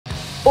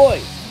Oi,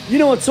 you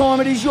know what time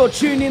it is? You're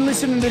tuned in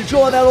listening to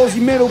Dry That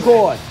Aussie Metal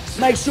Guy.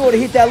 Make sure to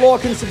hit that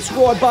like and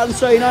subscribe button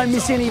so you don't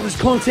miss any of his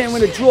content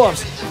when it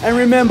drops. And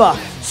remember,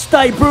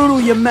 stay brutal,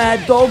 you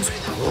mad dogs.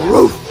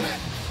 Roof.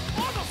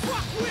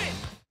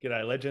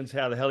 G'day, legends.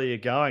 How the hell are you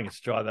going? It's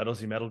Dry That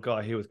Aussie Metal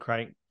Guy here with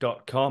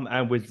Crannk.com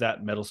and with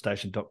that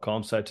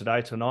metalstation.com. So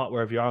tonight,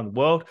 wherever you are in the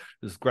world,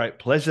 it's a great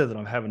pleasure that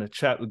I'm having a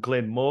chat with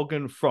Glynn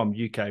Morgan from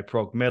UK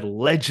prog metal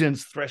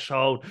legends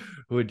Threshold,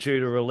 who are due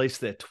to release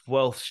their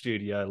 12th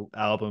studio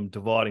album,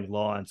 Dividing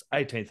Lines,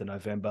 18th of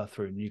November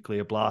through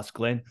Nuclear Blast.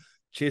 Glynn,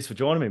 cheers for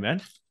joining me,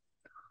 man.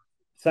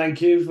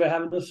 Thank you for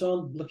having us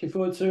on. Looking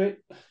forward to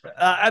it.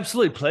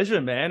 Absolute pleasure,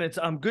 man. It's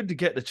good to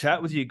get the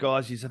chat with you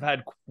guys. You've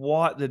had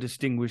quite the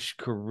distinguished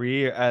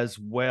career as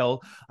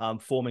well,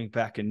 forming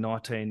back in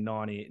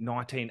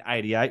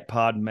 1988,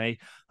 pardon me.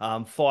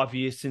 5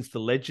 years since the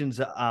Legends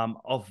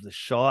of the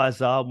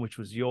Shires album, which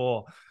was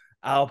your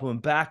album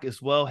back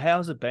as well.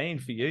 How's it been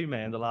for you,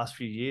 man, the last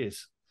few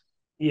years?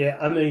 Yeah,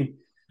 I mean,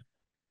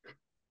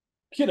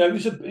 you know,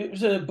 it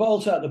was a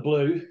bolt out of the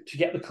blue to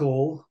get the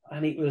call,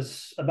 and it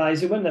was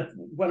amazing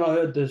when I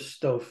heard the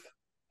stuff.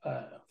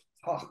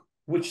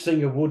 Which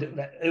singer would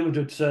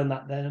have turned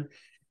that down?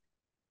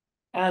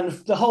 And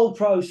the whole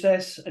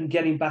process and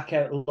getting back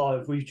out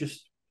live, we've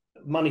just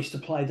managed to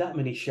play that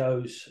many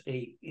shows.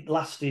 It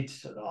lasted.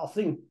 I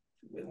think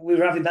we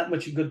were having that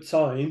much a good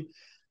time.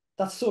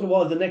 That's sort of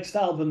why the next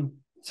album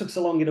took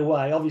so long in a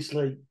way.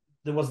 Obviously,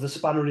 there was the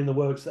spanner in the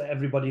works that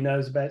everybody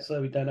knows about,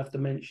 so we don't have to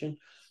mention.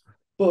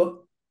 But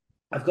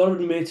I've got to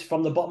admit,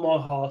 from the bottom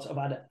of my heart, I've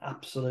had an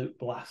absolute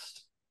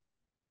blast.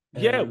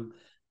 Yeah.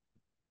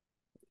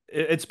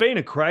 It's been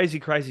a crazy,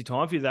 crazy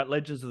time for you. That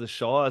Legends of the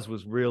Shires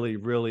was really,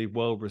 really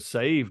well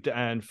received.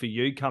 And for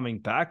you coming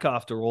back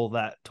after all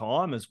that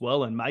time as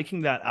well and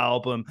making that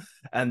album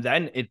and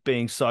then it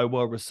being so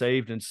well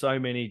received and so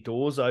many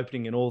doors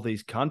opening in all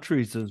these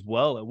countries as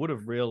well, it would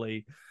have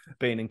really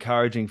been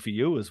encouraging for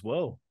you as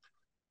well.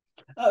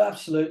 Oh,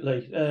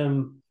 absolutely.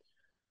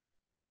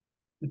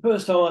 The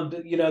first time,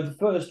 you know, the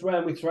first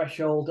round with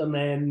Threshold and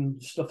then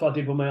stuff I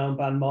did with my own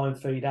band,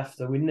 Mind Feed,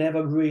 after, we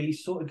never really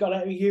sort of got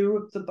out of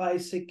Europe, the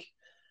basic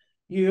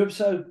Europe.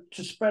 So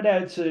to spread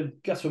out to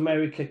go to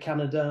America,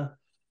 Canada,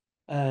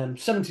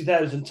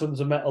 70,000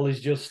 tons of metal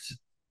is just,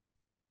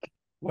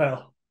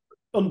 well,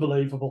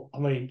 unbelievable. I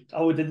mean,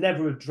 I would have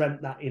never have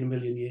dreamt that in a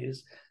million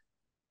years.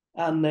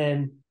 And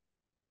then,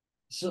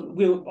 so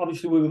we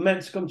were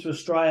meant to come to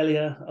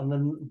Australia, and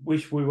then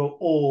which we were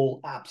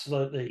all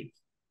absolutely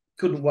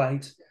couldn't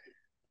wait,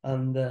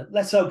 and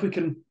let's hope we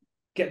can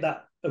get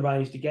that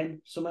arranged again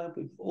somehow.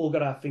 We've all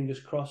got our fingers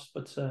crossed,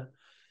 but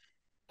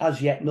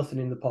as yet, nothing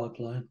in the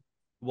pipeline.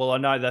 Well, I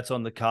know that's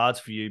on the cards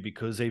for you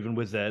because even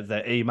with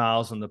the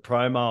emails and the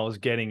promo I was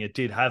getting, it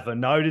did have a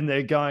note in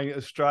there going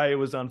Australia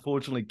was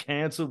unfortunately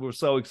cancelled. We're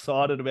so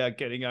excited about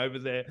getting over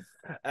there,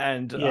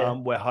 and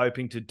we're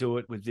hoping to do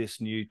it with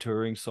this new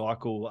touring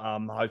cycle,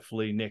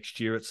 hopefully next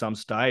year at some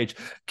stage.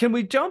 Can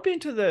we jump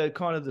into the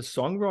kind of the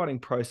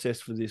songwriting process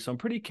for this? I'm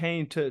pretty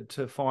keen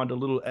to find a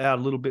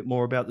little bit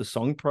more about the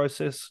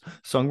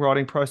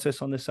songwriting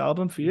process on this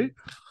album for you.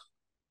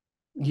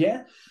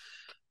 Yeah.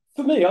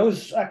 For me, I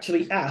was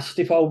actually asked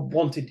if I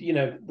wanted,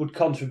 would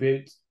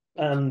contribute,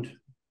 and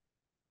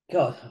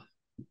God,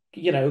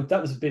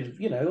 that was a bit of,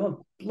 I'm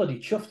bloody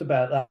chuffed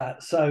about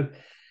that. So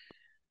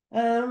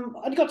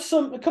I'd got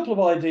a couple of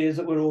ideas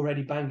that were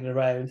already banging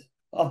around.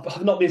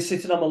 I've not been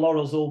sitting on my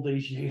laurels all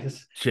these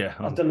years. Yeah,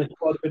 I've done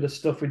quite a bit of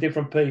stuff with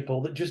different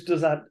people that just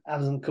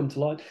hasn't come to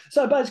light.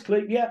 So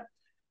basically, yeah,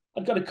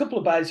 I've got a couple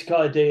of basic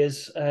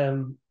ideas,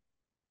 and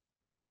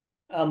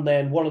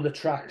then one of the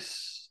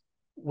tracks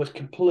was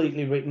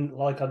completely written.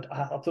 Like I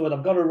thought,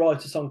 I've got to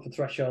write a song for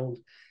Threshold,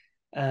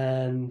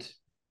 and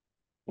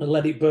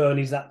Let It Burn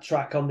is that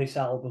track on this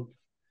album.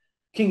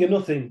 King of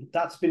Nothing,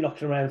 that's been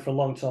knocking around for a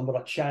long time, but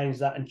I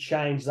changed that.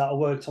 I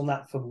worked on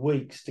that for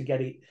weeks to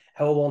get it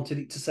how I wanted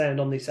it to sound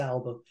on this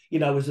album,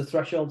 as a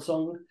Threshold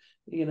song,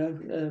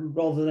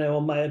 rather than how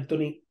I may have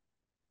done it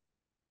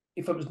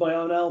if it was my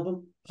own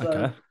album.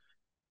 So,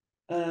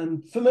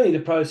 okay. For me, the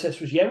process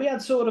was, we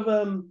had sort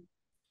of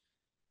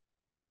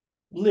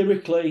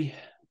lyrically,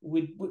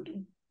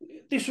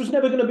 this was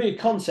never going to be a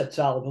concept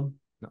album,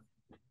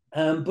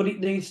 no. But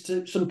it needs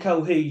some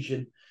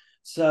cohesion.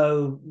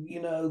 So,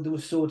 there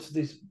was sort of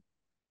this,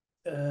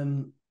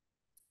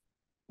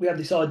 we had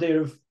this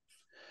idea of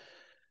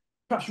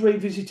perhaps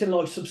revisiting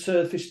like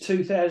Subsurface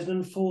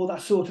 2004,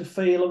 that sort of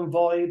feel and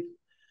vibe,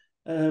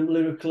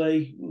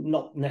 lyrically,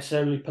 not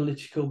necessarily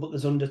political, but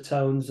there's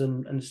undertones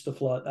and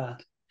stuff like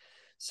that.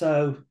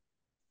 So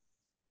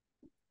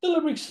the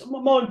lyrics,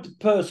 mine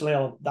personally,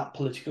 are that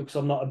political because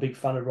I'm not a big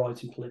fan of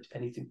writing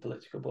anything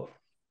political, but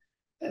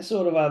they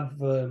sort of have.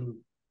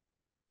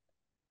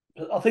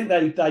 I think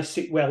they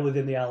sit well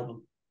within the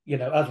album,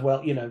 as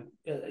well.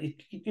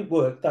 It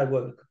worked. They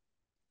work.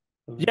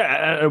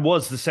 Yeah, it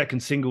was the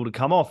second single to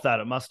come off that.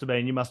 You must have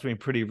been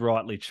pretty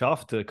rightly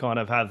chuffed to kind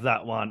of have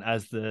that one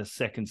as the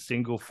second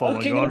single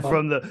following on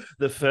from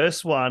the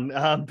first one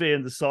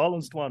being the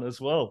silenced one as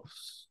well.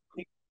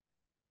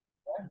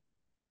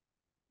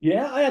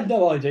 Yeah, I had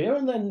no idea,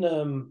 and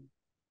then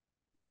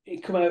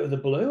it come out of the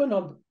blue, and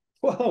I'm,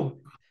 well,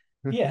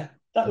 yeah,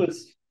 that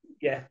was,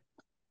 yeah.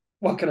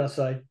 What can I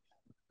say?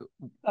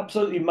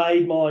 Absolutely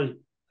made my,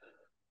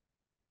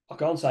 I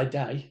can't say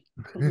day.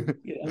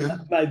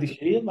 Made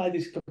this year, made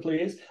this couple of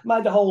years,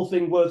 made the whole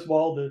thing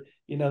worthwhile. The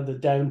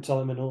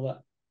downtime and all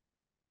that.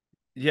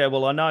 Yeah,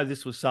 well, I know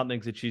this was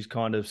something that she's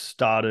kind of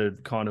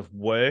started kind of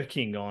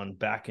working on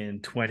back in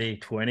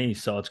 2020.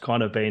 So it's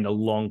kind of been a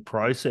long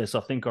process.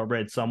 I think I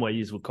read somewhere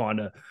you were kind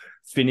of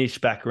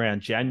finished back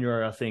around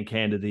January, I think,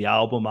 handed the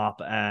album up.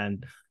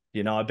 And,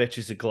 I bet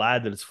you're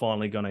glad that it's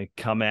finally going to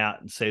come out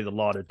and see the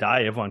light of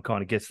day. Everyone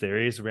kind of gets their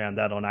ears around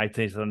that on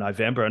 18th of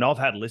November. And I've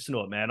had to listen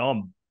to it, man.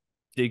 I'm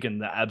digging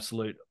the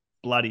absolute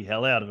bloody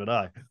hell out of it,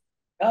 eh?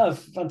 Oh,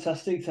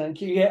 fantastic!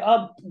 Thank you.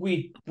 Yeah,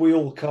 we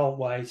all can't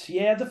wait.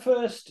 Yeah, the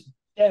first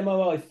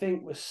demo I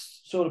think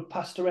was sort of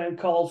passed around.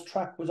 Karl's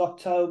track was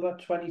October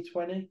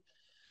 2020.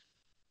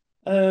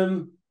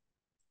 So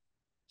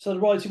the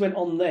royalty went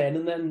on then,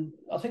 and then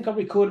I think I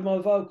recorded my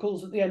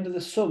vocals at the end of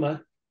the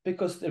summer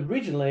because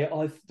originally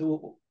I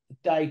thought the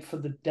date for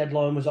the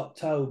deadline was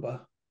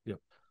October. Yep.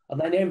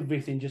 And then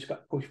everything just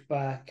got pushed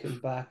back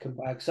and back and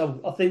back. So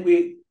I think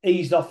we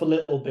eased off a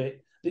little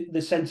bit.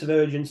 The sense of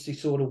urgency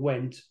sort of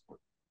went.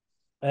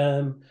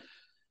 And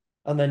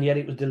then,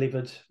 it was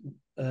delivered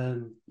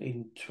in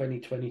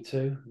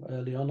 2022,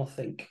 early on, I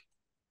think.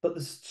 But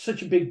there's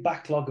such a big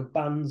backlog of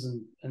bands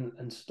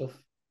and stuff.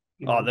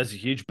 Oh, there's a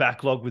huge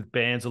backlog with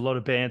bands. A lot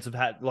of bands have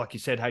had, like you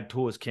said, had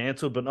tours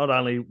cancelled, but not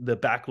only the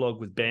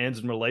backlog with bands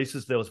and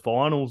releases, there was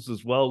vinyls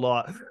as well.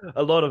 Like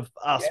a lot of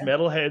us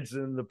metalheads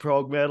and the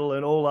prog metal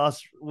and all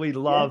us, we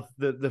love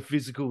the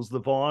physicals,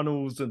 the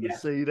vinyls and the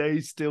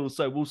CDs still.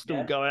 So we'll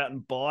still go out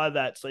and buy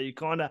that. So you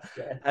kind of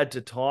had to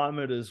time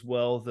it as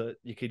well that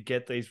you could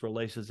get these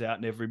releases out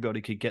and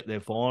everybody could get their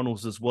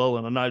vinyls as well.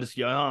 And I noticed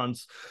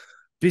Johanne's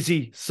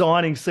busy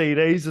signing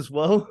CDs as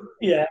well.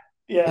 Yeah.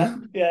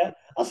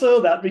 I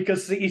saw that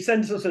because he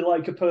sent us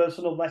a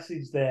personal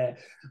message there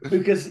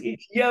because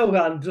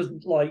Johanne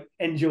doesn't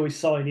enjoy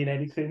signing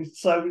anything.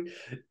 So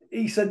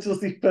he sent us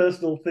this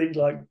personal thing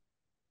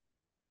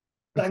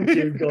thank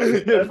you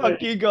guys.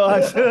 Fuck you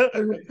guys.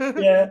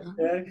 yeah.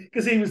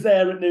 Because he was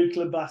there at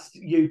Nuclear Blast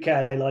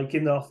UK,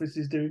 in the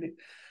offices doing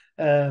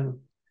it.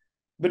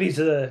 But he's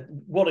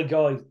what a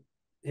guy.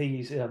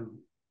 He's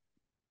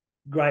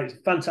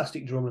great,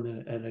 fantastic drummer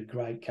and a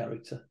great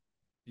character.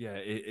 Yeah,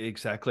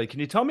 exactly. Can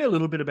you tell me a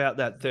little bit about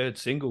that third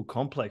single,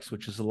 Complex,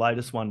 which is the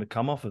latest one to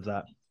come off of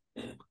that?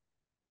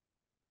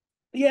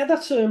 Yeah,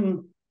 that's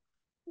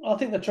I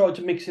think they tried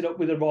to mix it up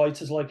with the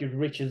writers, like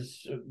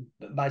Richard's,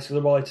 basically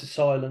the writers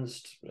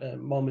silenced.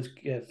 Mine was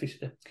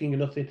King of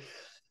Nothing.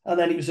 And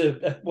then it was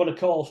one of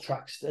Karl's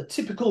tracks, a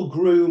typical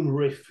Groom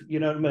riff,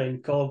 you know what I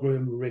mean? Karl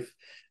Groom riff.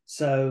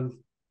 So,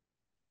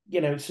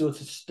 it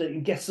sort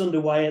of gets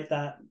underway at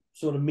that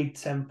sort of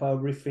mid-tempo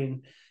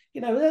riffing.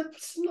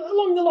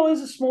 Along the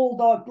lines of Small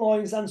Dark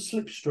Lines and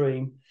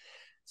Slipstream.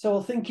 So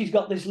I think he's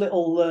got this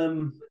little,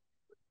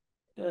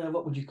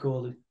 what would you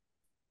call it?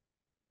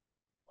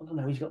 I don't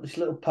know. He's got this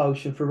little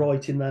potion for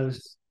writing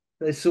those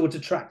sort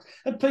of tracks.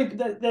 And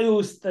people, they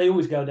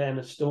always go down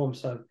a storm.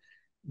 So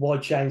why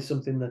change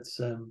something that's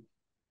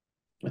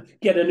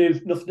get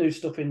enough new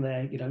stuff in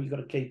there? You've got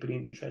to keep it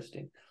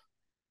interesting.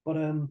 But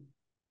and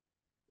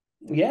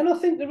I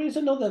think there is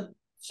another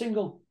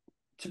single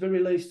to be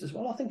released as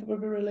well. I think it will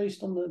be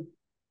released on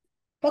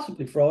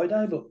possibly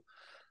Friday, but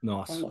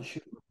nice. I'm not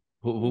sure.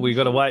 Well, we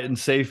got to wait and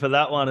see for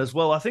that one as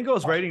well. I think I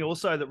was reading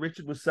also that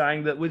Richard was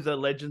saying that with the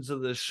Legends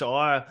of the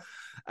Shire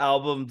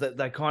album that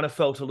they kind of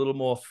felt a little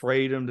more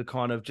freedom to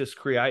kind of just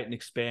create and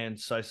expand,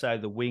 so say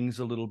the wings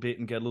a little bit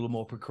and get a little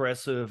more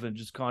progressive and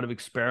just kind of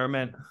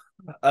experiment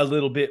a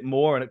little bit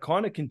more. And it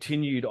kind of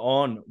continued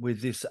on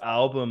with this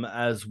album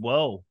as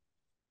well.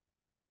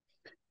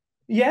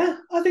 Yeah,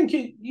 I think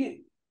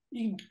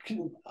you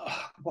can.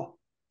 Well,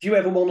 do you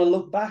ever want to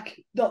look back?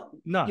 No.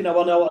 I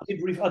know I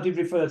did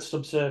refer to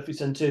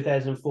Subsurface in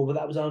 2004, but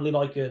that was only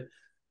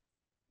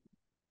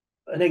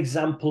an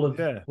example of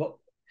what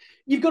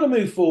you've got to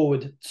move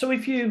forward. So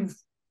if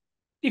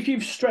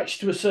you've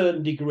stretched to a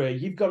certain degree,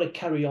 you've got to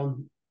carry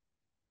on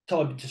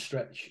trying to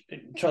stretch.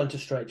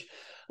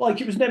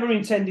 It was never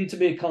intended to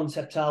be a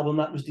concept album.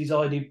 That was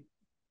decided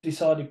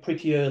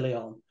pretty early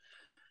on.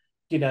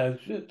 There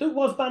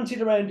was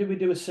banted around, did we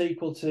do a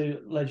sequel to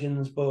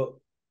Legends, but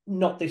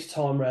not this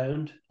time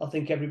round. I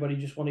think everybody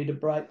just wanted a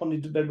break,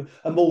 wanted to be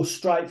a more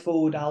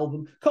straightforward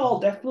album. Karl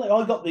definitely,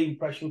 I got the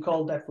impression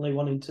Karl definitely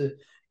wanted to,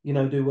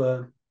 do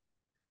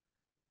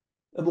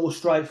a more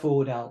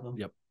straightforward album.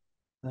 Yep.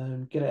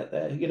 Get out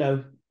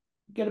there,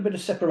 get a bit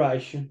of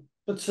separation.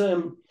 But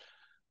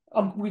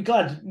we're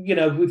glad,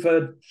 we've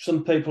heard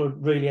some people are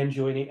really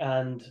enjoying it,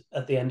 and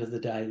at the end of the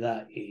day,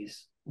 that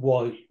is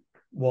why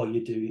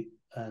you do it.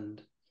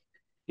 And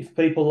if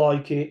people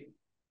like it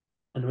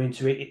and are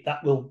into it,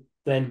 that will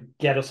then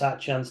get us that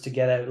chance to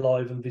get out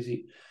live and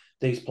visit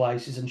these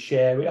places and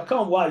share it. I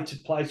can't wait to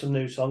play some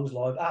new songs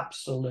live.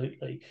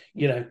 Absolutely,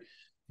 get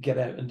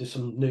out and do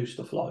some new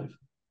stuff live.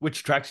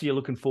 Which tracks are you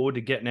looking forward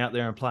to getting out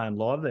there and playing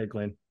live there,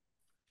 Glynn?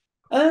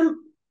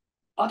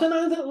 I don't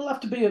know. That'll have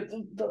to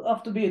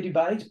be a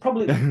debate.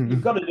 Probably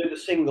you've got to do the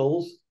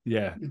singles.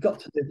 Yeah, you've got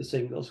to do the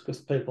singles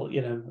because people,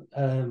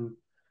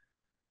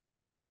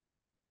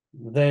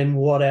 then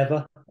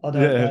whatever. I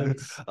don't know.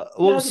 It's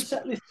the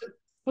set list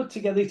put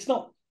together. It's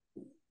not.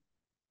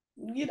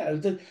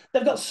 They've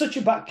got such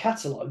a back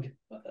catalogue.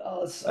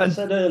 As I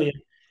said earlier.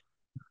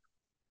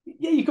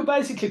 Yeah, you could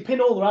basically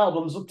pin all their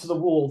albums up to the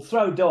wall,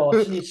 throw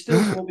darts, and you'd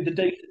still come up with a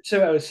decent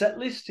 2-hour set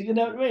list. You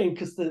know what I mean?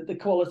 Because the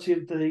quality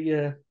of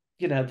the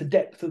the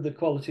depth of the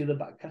quality of the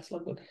back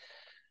catalogue. But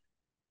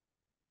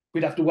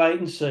we'd have to wait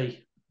and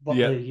see what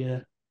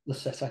the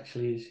set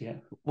actually is. Yeah.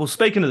 Well,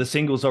 speaking of the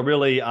singles, I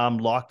really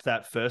liked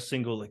that first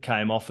single that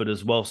came off it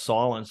as well,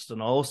 Silenced,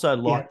 and I also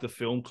liked the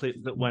film clip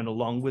that went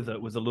along with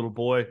it, with a little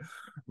boy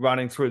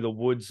running through the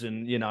woods,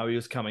 and he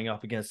was coming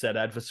up against that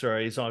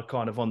adversary. He's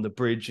kind of on the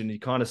bridge, and you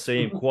kind of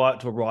see him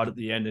quiet to right at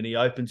the end, and he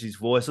opens his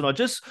voice, and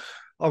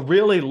I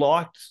really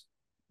liked.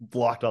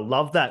 I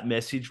love that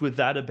message with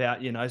that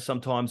about,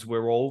 sometimes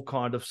we're all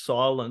kind of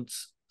silent,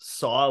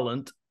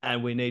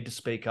 and we need to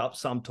speak up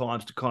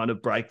sometimes to kind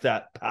of break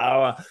that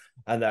power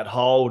and that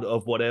hold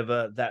of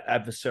whatever that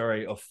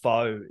adversary or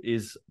foe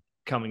is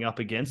coming up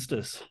against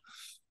us.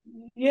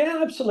 Yeah,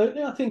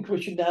 absolutely. I think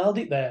Richard nailed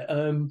it there.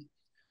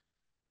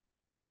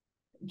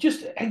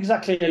 Just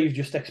exactly how you've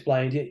just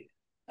explained it.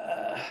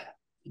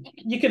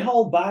 You can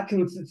hold back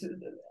and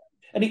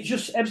it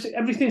just,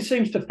 everything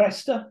seems to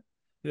fester.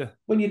 Yeah.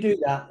 When you do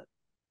that,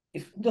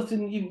 if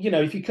nothing,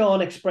 if you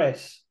can't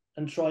express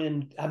and try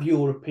and have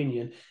your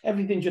opinion,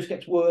 everything just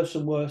gets worse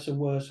and worse and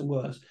worse and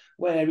worse,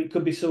 where it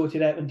could be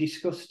sorted out and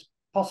discussed,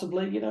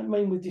 possibly,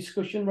 with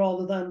discussion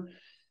rather than,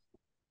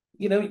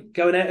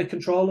 going out of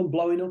control and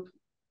blowing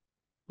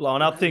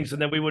up things,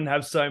 and then we wouldn't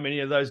have so many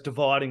of those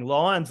dividing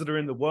lines that are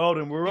in the world,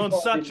 and we're on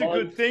such a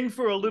good thing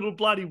for a little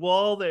bloody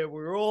while there.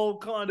 We're all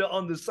kind of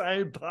on the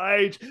same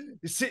page.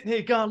 You're sitting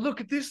here going, look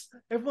at this,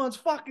 everyone's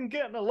fucking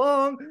getting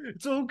along,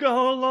 it's all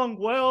going along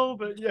well.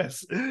 But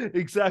yes,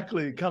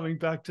 exactly, coming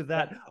back to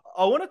that,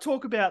 I want to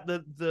talk about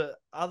the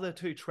other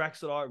two tracks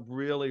that I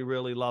really,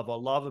 really love. I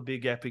love a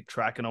big epic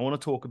track, and I want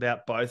to talk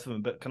about both of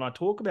them, but can I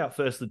talk about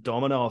first the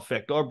Domino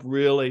Effect? I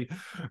really,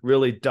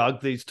 really dug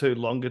these two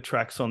longer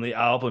tracks on the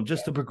album,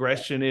 just the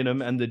progression in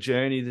them and the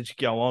journey that you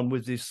go on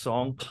with this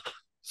song.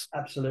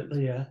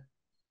 Absolutely, yeah.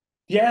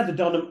 Yeah,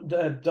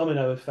 the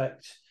Domino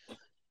Effect.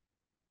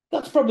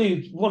 That's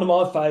probably one of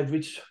my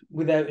favourites,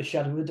 without a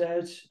shadow of a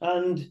doubt.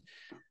 And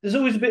there's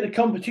always a bit of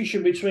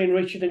competition between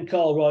Richard and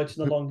Karl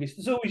writing the longest.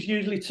 There's always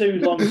usually two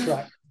long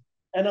tracks.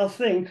 And I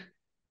think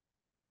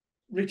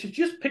Richard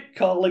just picked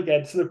Karl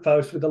against the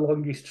post with the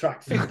longest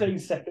track, 15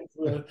 seconds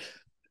long.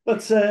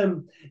 But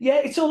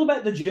it's all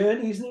about the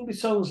journey, isn't it, with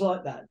songs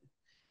like that?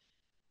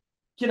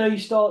 You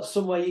start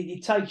somewhere,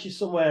 it takes you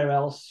somewhere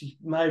else, you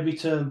may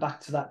return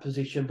back to that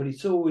position, but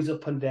it's always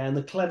up and down.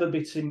 The clever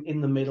bits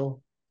in the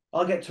middle.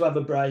 I'll get to have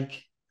a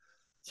break.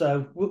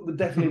 So we're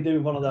definitely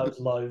doing one of those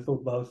live, or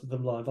both of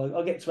them live.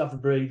 I'll get to have a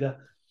breather.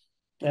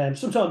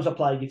 Sometimes I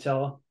play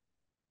guitar.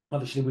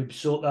 Obviously, we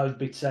sort those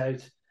bits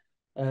out.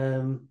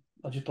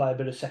 I just play a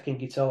bit of second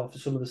guitar for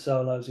some of the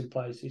solos in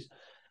places.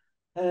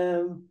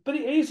 But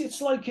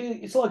it's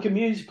like a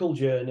musical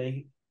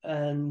journey,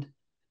 and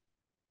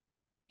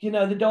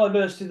the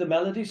diversity of the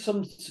melodies.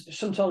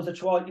 Sometimes they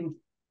try in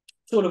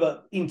sort of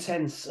a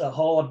intense,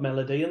 hard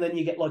melody, and then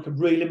you get like a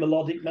really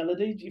melodic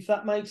melody, if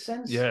that makes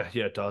sense. Yeah,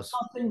 it does.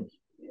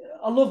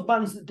 I love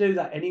bands that do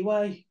that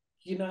anyway.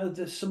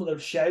 There's some of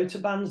those shouter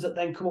bands that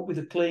then come up with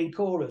a clean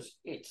chorus.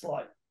 It's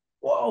like,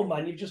 whoa,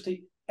 man, you've just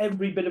hit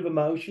every bit of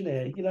emotion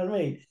here. You know what I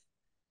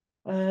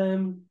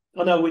mean?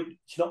 I know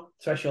it's not,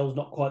 Threshold's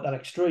not quite that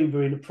extreme,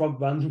 but in a prog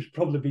band, we'd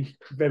probably be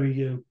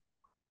very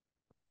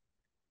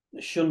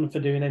shunned for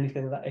doing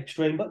anything that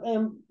extreme. But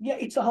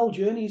it's the whole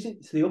journey, isn't it?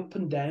 It's the up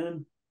and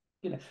down,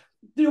 the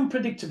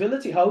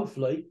unpredictability.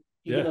 Hopefully,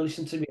 you're going to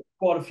listen to me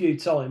quite a few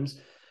times.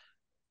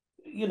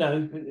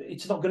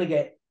 It's not going to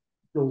get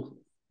dull,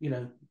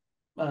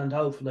 and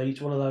hopefully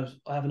it's one of those,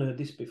 I haven't heard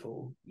this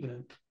before,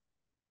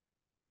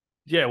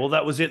 Yeah, well,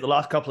 that was it. The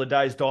last couple of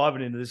days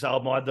diving into this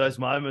album, I had those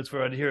moments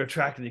where I'd hear a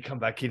track and you come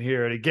back and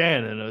hear it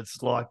again. And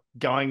it's like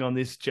going on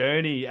this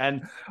journey.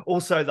 And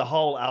also the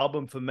whole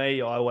album for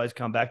me, I always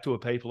come back to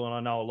it, people. And I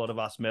know a lot of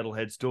us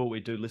metalheads do it. We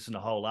do listen to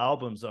whole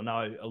albums. I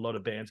know a lot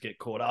of bands get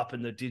caught up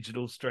in the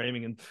digital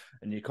streaming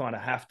and you kind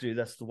of have to.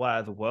 That's the way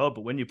of the world.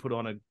 But when you put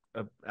on a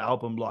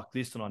album like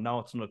this, and I know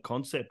it's not a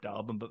concept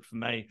album, but for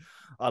me,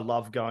 I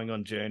love going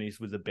on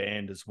journeys with the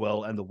band as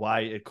well, and the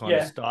way it kind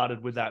of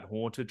started with that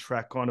Haunted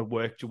track, kind of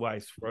worked your way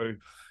through,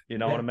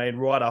 what I mean,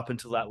 right up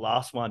until that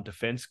last one,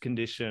 Defense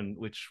Condition,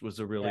 which was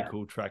a really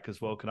cool track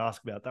as well. Can I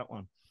ask about that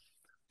one?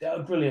 Yeah,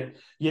 brilliant.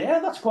 Yeah,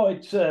 that's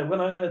quite,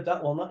 when I heard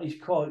that one, that is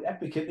quite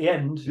epic at the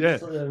end. Yeah.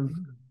 It's,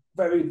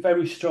 very,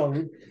 very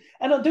strong.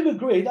 And I do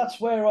agree,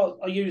 that's where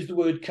I use the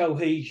word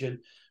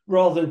cohesion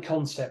rather than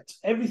concept.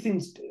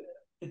 Everything's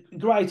a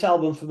great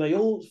album for me,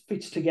 all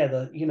fits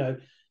together.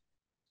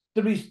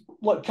 There is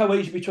like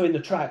cohesion between the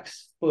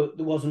tracks, but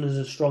there wasn't as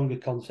a stronger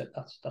concept.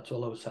 That's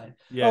all I was saying.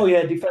 Yeah. Oh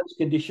yeah, defense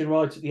condition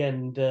right at the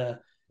end.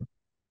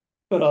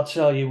 But I'll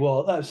tell you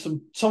what, that was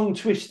some tongue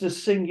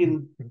twisters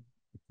singing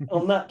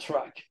on that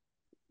track.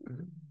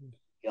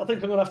 I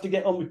think I'm gonna have to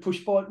get on with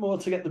push bike more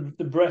to get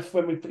the breath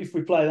if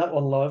we play that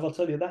one live. I'll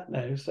tell you that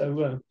now.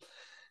 So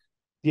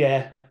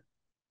yeah,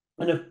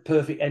 and a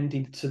perfect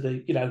ending to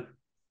the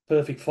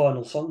perfect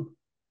final song.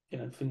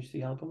 Finish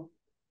the album.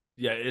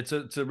 Yeah, it's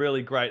a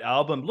really great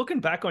album. Looking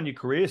back on your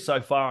career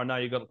so far, I know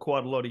you've got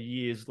quite a lot of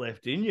years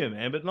left in you,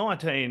 man. But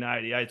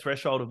 1988,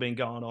 Threshold have been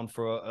going on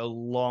for a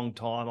long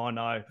time. I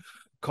know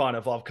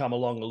I've come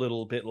along a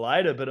little bit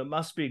later, but it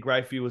must be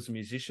great for you as a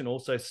musician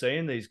also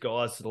seeing these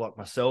guys like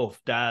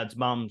myself, dads,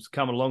 mums,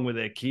 come along with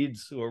their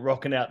kids who are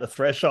rocking out the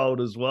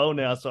Threshold as well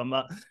now. So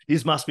you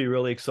must be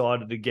really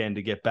excited again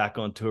to get back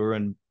on tour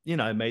and,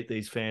 meet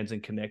these fans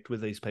and connect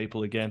with these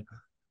people again.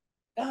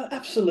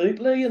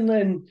 Absolutely. And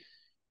then,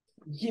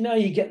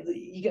 you've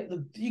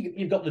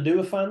got the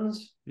newer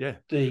fans. Yeah.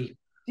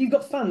 You've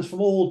got fans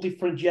from all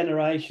different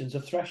generations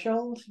of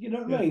Threshold. You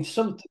know what I mean?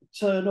 Some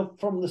turn up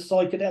from the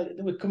psychedelic.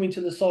 They were coming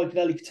to the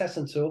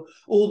Psychedelicatessen tour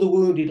or the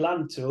Wounded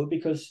Land tour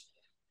because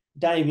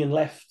Damian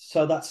left.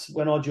 So that's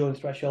when I joined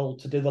Threshold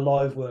to do the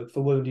live work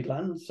for Wounded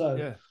Land.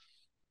 So,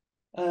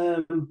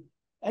 and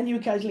you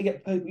occasionally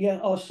get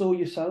people. I saw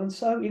you so and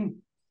so in,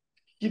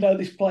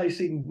 this place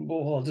in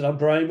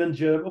Bremen,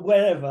 Germany,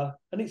 wherever.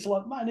 And it's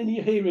like, man, and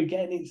you're here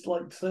again. It's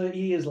like 30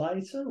 years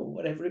later or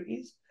whatever it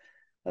is.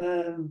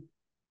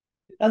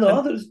 And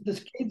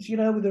there's kids,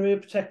 with their ear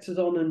protectors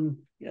on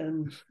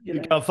and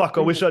Oh, fuck,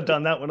 I wish I'd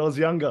done that when I was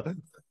younger.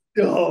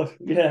 Oh,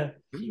 yeah.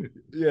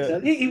 Yeah. So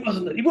he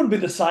wouldn't be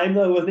the same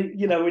though,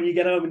 when you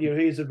get home and your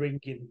ears are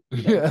ringing.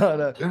 Yeah, I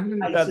know.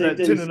 Have that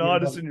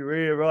tinnitus in your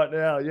ear right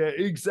now. Yeah,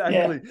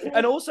 exactly. Yeah.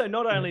 And also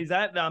not only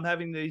that,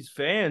 having these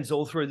fans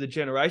all through the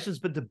generations,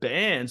 but the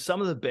bands,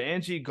 some of the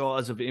bands you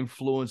guys have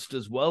influenced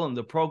as well, and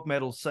the prog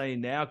metal scene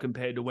now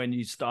compared to when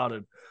you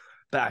started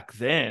back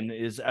then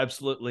is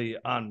absolutely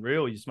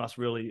unreal. You must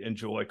really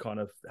enjoy kind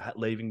of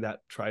leaving that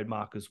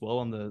trademark as well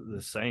on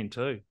the scene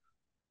too.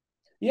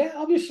 Yeah,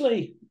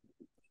 obviously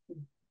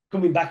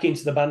coming back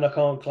into the band, I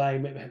can't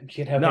claim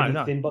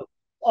anything, but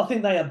I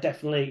think they have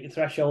definitely,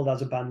 Threshold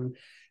as a band,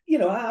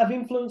 have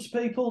influenced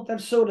people.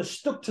 They've sort of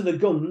stuck to the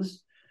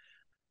guns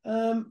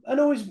and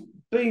always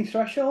been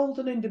Threshold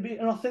and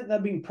I think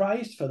they've been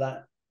praised for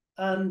that.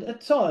 And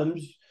at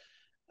times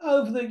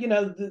over the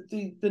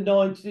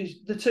 90s,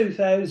 the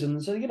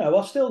 2000s,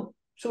 I still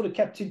sort of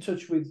kept in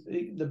touch with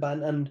the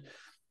band and,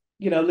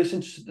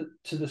 listened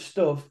to the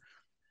stuff.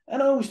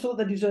 And I always thought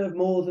they deserved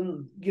more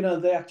than,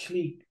 they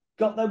actually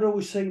got. They were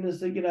always seen as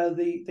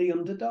the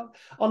underdog.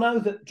 I know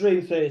that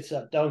Dream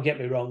Theater, don't get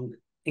me wrong,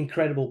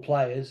 incredible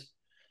players.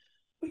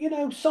 But,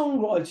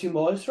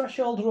 songwriting-wise,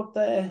 Threshold are up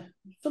there,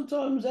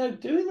 sometimes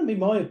outdoing them, in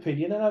my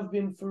opinion. And I've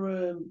been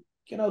for,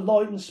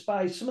 Light and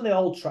Space. Some of the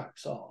old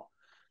tracks are.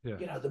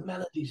 Yeah. The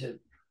melodies are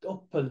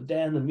up and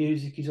down, the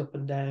music is up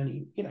and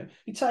down.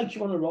 It takes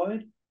you on a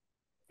ride.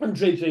 And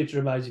Dream Theater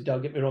are amazing,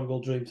 don't get me wrong,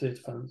 all Dream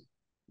Theater fans.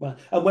 Well,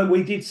 and when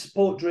we did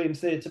support Dream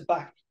Theater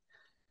back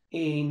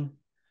in,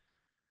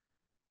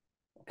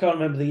 I can't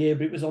remember the year,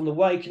 but it was on the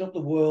Waking Up the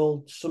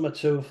World summer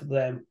tour for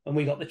them, and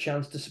we got the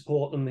chance to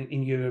support them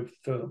in Europe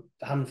for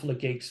a handful of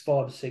gigs,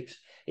 5 or 6.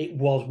 It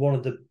was one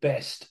of the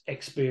best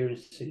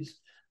experiences,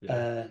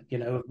 of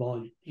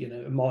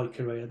my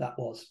career. That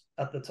was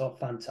at the top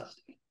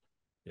fantastic.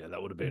 Yeah,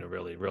 that would have been a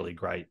really, really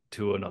great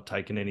tour, not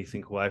taking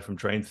anything away from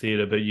Dream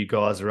Theater, but you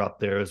guys are up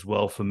there as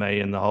well for me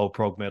in the whole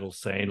prog metal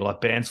scene. Like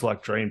bands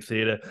like Dream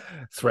Theater,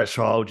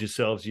 Threshold,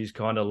 yourselves, you've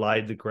kind of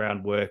laid the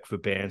groundwork for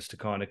bands to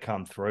kind of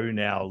come through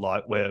now,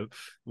 like where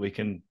we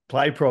can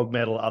play prog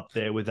metal up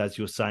there with, as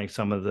you're saying,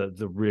 some of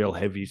the real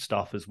heavy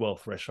stuff as well.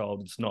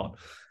 Threshold, it's not,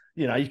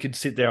 you could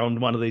sit there on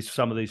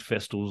some of these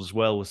festivals as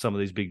well with some of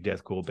these big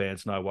deathcore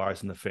bands, no worries,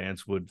 and the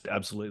fans would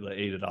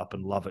absolutely eat it up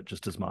and love it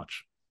just as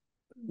much.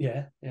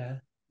 Yeah.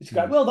 It's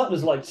great. Well, that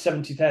was like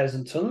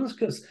 70,000 tons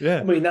because,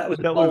 that would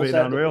have been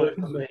unreal.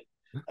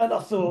 And I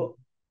thought,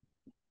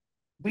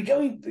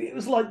 it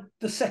was like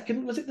the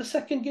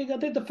second gig I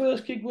did? The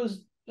first gig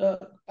was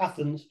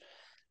Athens.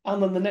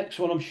 And then the next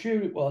one, I'm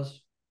sure it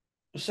was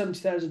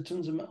 70,000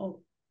 tons of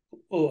metal.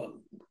 Or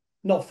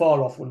not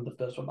far off when the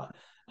first one back.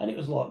 And it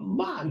was like,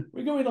 man,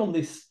 we're going on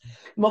this.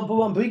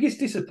 My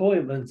biggest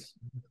disappointment.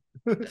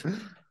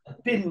 I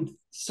didn't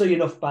see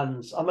enough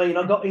bands. I mean,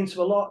 I got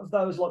into a lot of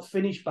those like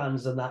Finnish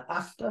bands and that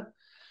after.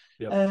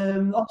 Yep.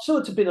 I've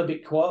sort of been a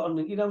bit quiet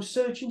on,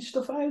 searching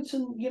stuff out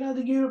and,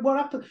 the Europe, what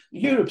happened?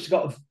 Europe's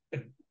got a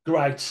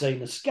great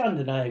scene of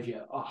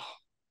Scandinavia. Oh,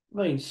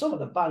 I mean, some of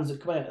the bands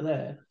that come out of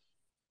there,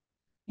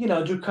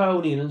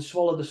 Draconian and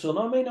Swallow the Sun.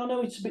 I mean, I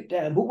know it's a bit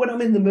down, but when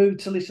I'm in the mood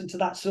to listen to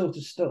that sort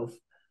of stuff,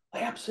 I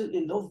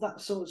absolutely love that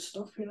sort of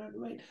stuff, you know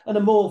what I mean? And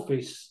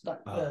Amorphis,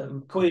 that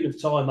Queen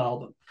of Time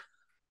album,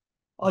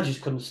 I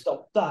just couldn't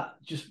stop that.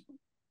 Just,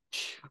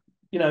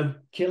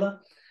 killer.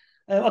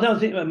 I don't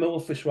think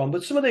Amorphis were on,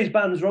 but some of these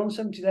bands are on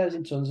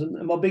 70,000 tons.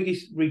 And my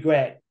biggest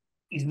regret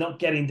he's not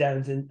getting down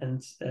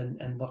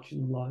and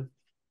watching them live.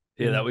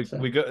 Yeah, that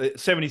we got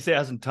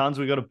 70,000 tons.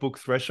 We got to book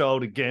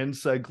Threshold again,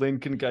 so Glynn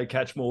can go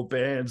catch more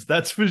bands.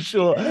 That's for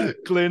sure.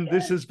 Glynn,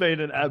 this has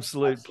been an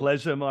absolute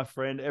pleasure, my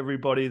friend.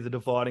 Everybody, The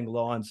Dividing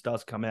Lines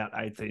does come out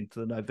 18th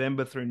of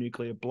November through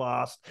Nuclear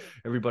Blast.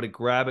 Everybody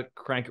grab it,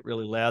 crank it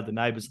really loud. The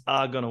neighbours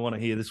are going to want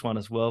to hear this one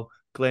as well.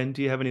 Glynn,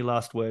 do you have any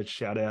last words,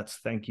 shout outs,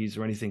 thank yous,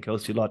 or anything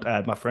else you'd like to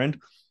add, my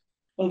friend?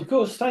 Well, of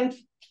course, thanks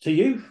to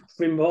you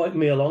for inviting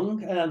me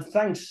along, and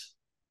thanks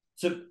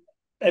to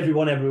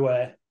everyone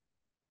everywhere.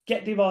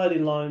 Get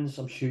Dividing Lines.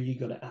 I'm sure you're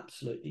going to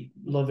absolutely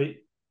love it.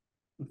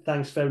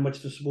 Thanks very much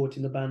for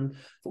supporting the band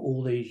for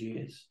all these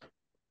years.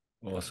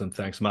 Awesome.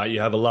 Thanks, mate.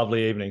 You have a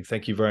lovely evening.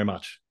 Thank you very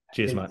much.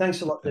 Cheers, mate.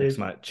 Thanks a lot, dude. Thanks,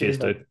 mate. Cheers,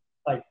 dude.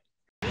 Bye.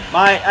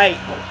 Mate, hey,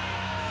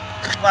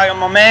 fucking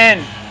my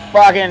man,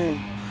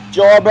 fucking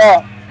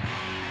Jobber,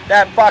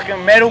 that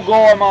fucking metal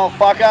guy,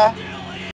 motherfucker.